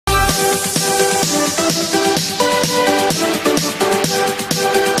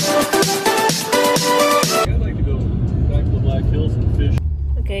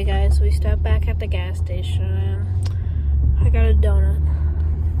donut.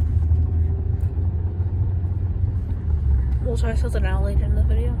 We'll try something out later in the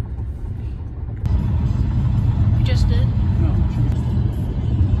video. We just did. No,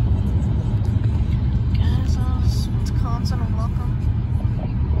 Guys, Wisconsin, welcome.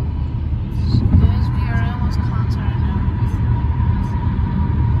 So guys, we are in Wisconsin right now.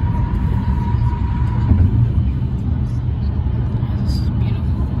 This is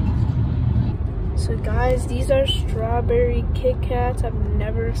beautiful. So guys, these are strawberry Kit Kats. I've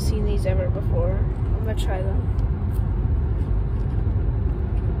never seen these ever before. I'm gonna try them.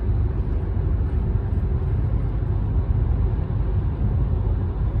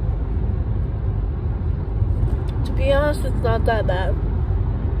 To be honest, it's not that bad.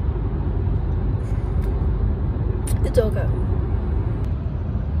 It's okay.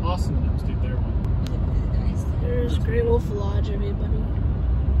 Awesome news, dude. There one. There's Great Wolf Lodge, everybody.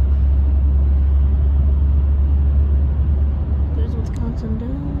 There's Wisconsin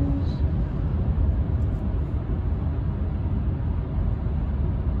Dells.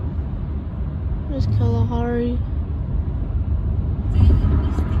 There's Kalahari.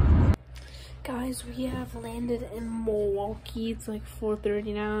 Guys, we have landed in Milwaukee. It's like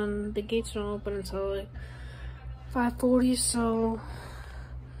 4:30 now, and the gates don't open until like 5:40. So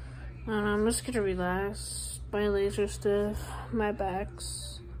I don't know, I'm just gonna relax. My legs are stiff. My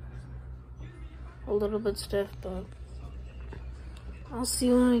back's a little bit stiff, but I'll see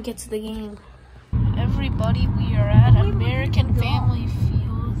you when we get to the game. Everybody, we are at American Family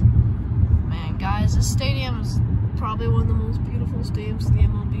Field. Man, guys, this stadium is probably one of the most beautiful stadiums in the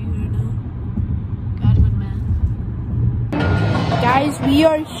MLB right now. Godwin, man. Guys, we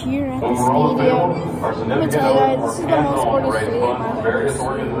are here at the stadium. Let me tell you guys, this is the most gorgeous stadium I've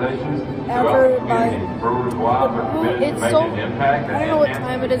ever been. It's so, I don't know what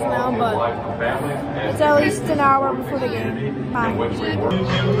time it is now, but it's at least an hour before the game. Hi.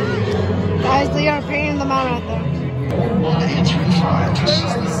 Guys, they are painting them out right there.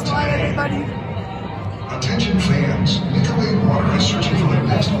 Everybody. Attention fans, Nicolay Water is searching for the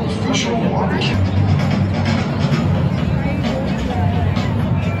next official water campaign.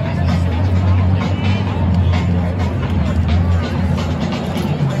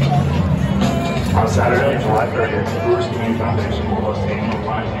 On Saturday, July 30th, the Brewers Community Foundation will host the annual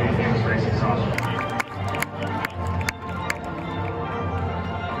 5K famous racing sausage.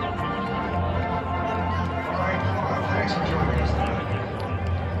 Thanks for joining us tonight.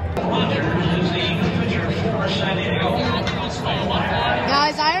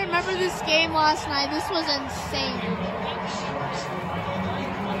 Guys, I remember this game last night. This was insane.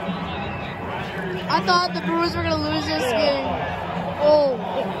 I thought the Brewers were going to lose this game. Oh.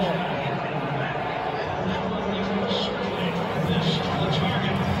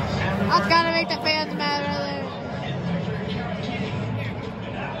 That's got to make the fans mad right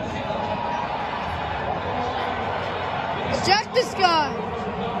there. Eject this guy.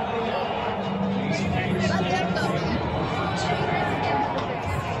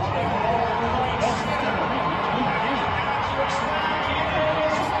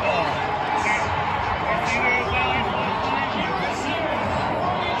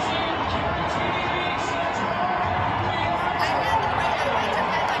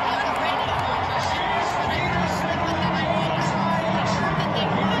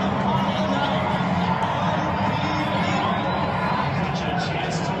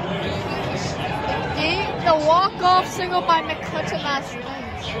 The walk-off single by McCutcheon last night.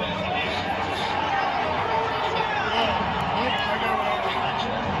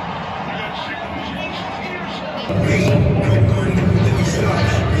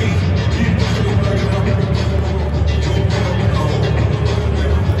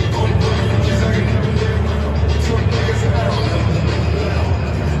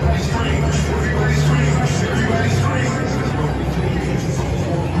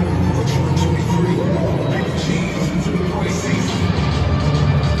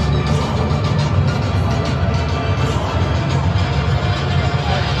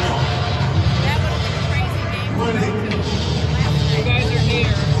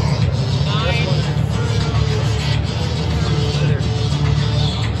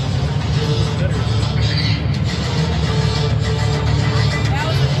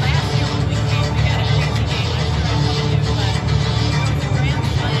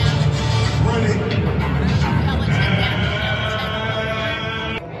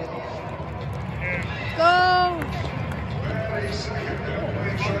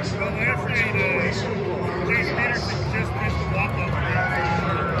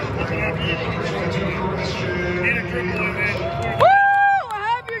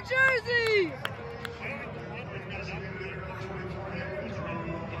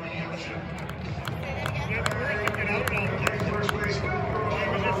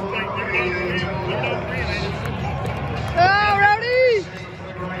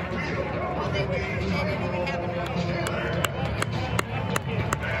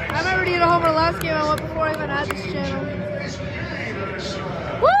 already hit a homer last game I went before I even had this channel.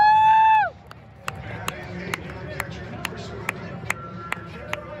 Woo!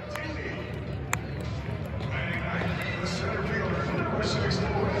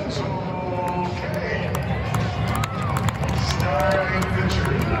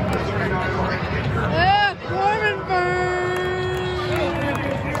 Yeah, Corbin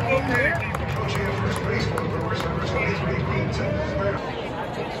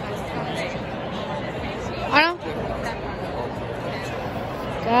I know.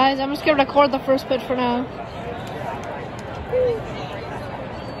 Guys, I'm just gonna record the first pitch for now.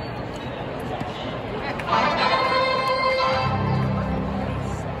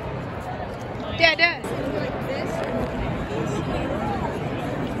 Dad.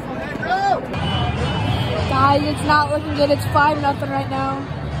 Guys, it's not looking good. It's 5-0 right now.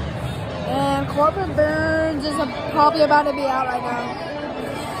 And Corbin Burns is probably about to be out right now.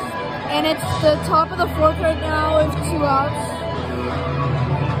 And it's the top of the fourth right now with 2 outs.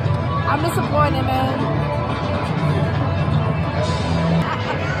 I'm disappointed, man.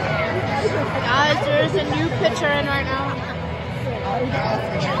 Guys, there's a new pitcher in right now.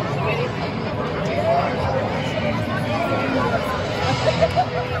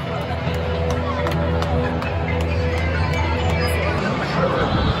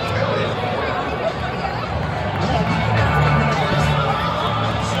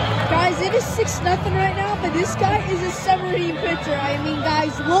 Guys, it is 6-0 right now, but this guy is a submarine pitcher. I mean,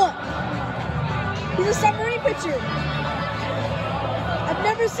 guys, look. He's a submarine pitcher. I've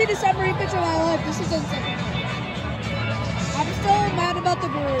never seen a submarine pitcher in my life. This is insane. I'm still mad about the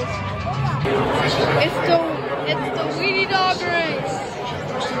Brewers. It's the Weedy Dog race.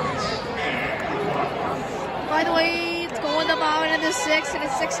 By the way, it's going to bottom into 6, and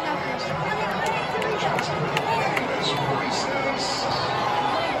it's 6-0.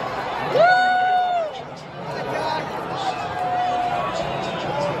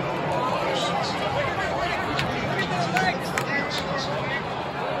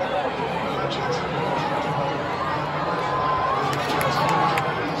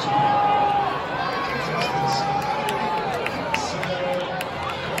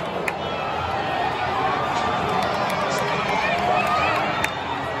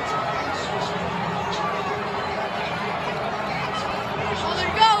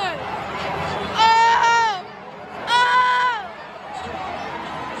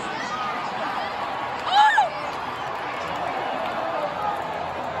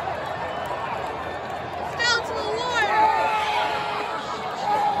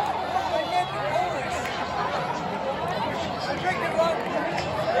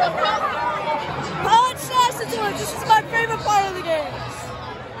 This is my favorite part of the game.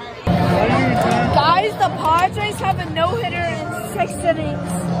 Guys, the Padres have a no-hitter in 6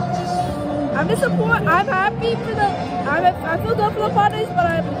 innings. I'm disappointed. I'm happy for the. I feel good for the Padres, but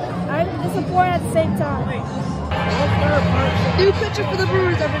I'm disappointed at the same time. New pitcher for the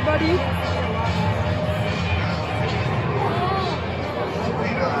Brewers, everybody.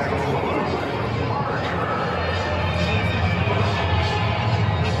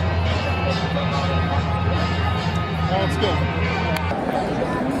 Let's go.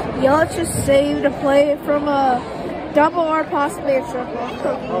 Y'all just saved a play from a double or possibly a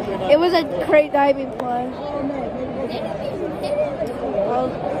triple. It was a great diving play.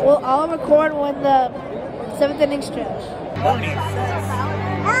 I'll record when the 7th inning stretch. Ernie!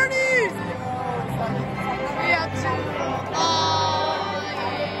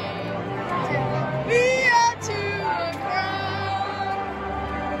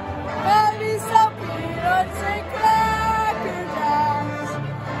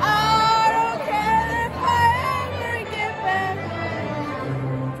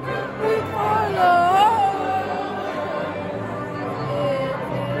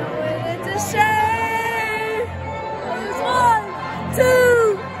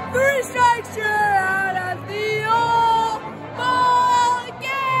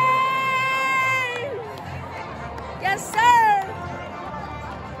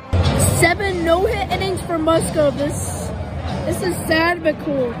 Seven no-hit innings for Musgrove. This is sad but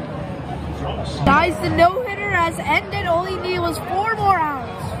cool. Guys, the no-hitter has ended. All he needed was 4 more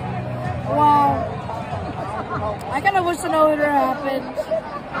outs. Wow. I kind of wish the no-hitter happened.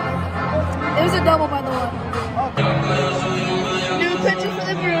 It was a double, by the way. New pitcher for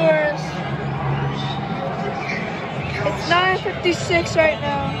the Brewers. It's 9:56 right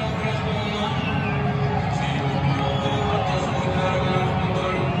now.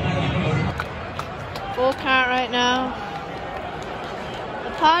 Full count right now.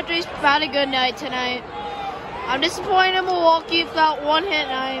 The Padres had a good night tonight. I'm disappointed in Milwaukee without 1 hit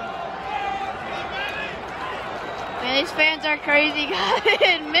night. Man, these fans are crazy, gotta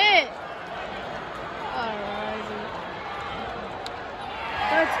admit. Alright.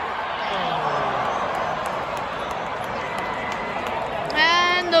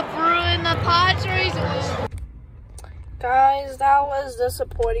 And the Padres. Guys, that was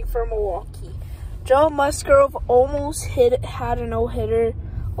disappointing for Milwaukee. Joe Musgrove almost had a no-hitter.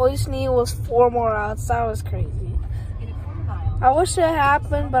 All he needed was 4 more outs. That was crazy. I wish it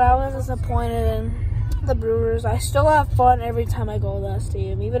happened, but I was disappointed in the Brewers. I still have fun every time I go to that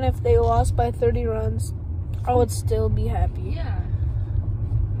stadium. Even if they lost by 30 runs, I would still be happy. Yeah.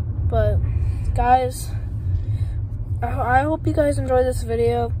 But, guys, I hope you guys enjoyed this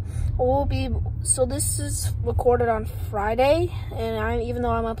video. So this is recorded on Friday, and even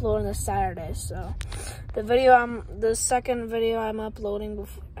though I'm uploading this Saturday, so the second video I'm uploading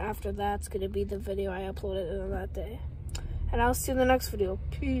after that's gonna be the video I uploaded on that day. And I'll see you in the next video.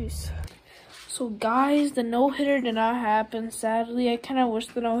 Peace. So guys, the no-hitter did not happen. Sadly, I kind of wish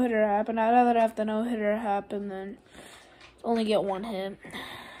the no-hitter happened. I'd rather have the no-hitter happen than only get 1 hit.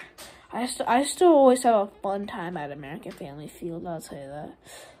 I still always have a fun time at American Family Field, I'll tell you that.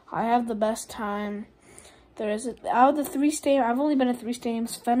 I have the best time. Out of the 3 stadiums, I've only been to 3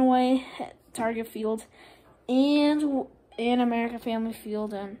 stadiums: Fenway, Target Field, and American Family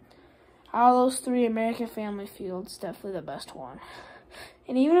Field. And out of those 3, American Family Field's definitely the best one.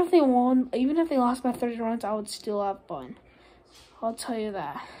 And even if they lost by 30 runs, I would still have fun. I'll tell you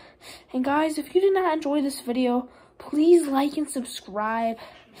that. And guys, if you did not enjoy this video, please like and subscribe.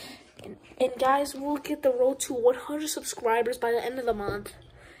 And guys, we'll get the road to 100 subscribers by the end of the month.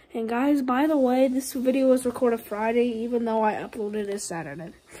 And guys, by the way, this video was recorded Friday, even though I uploaded it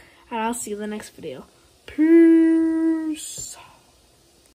Saturday. And I'll see you in the next video. Peace.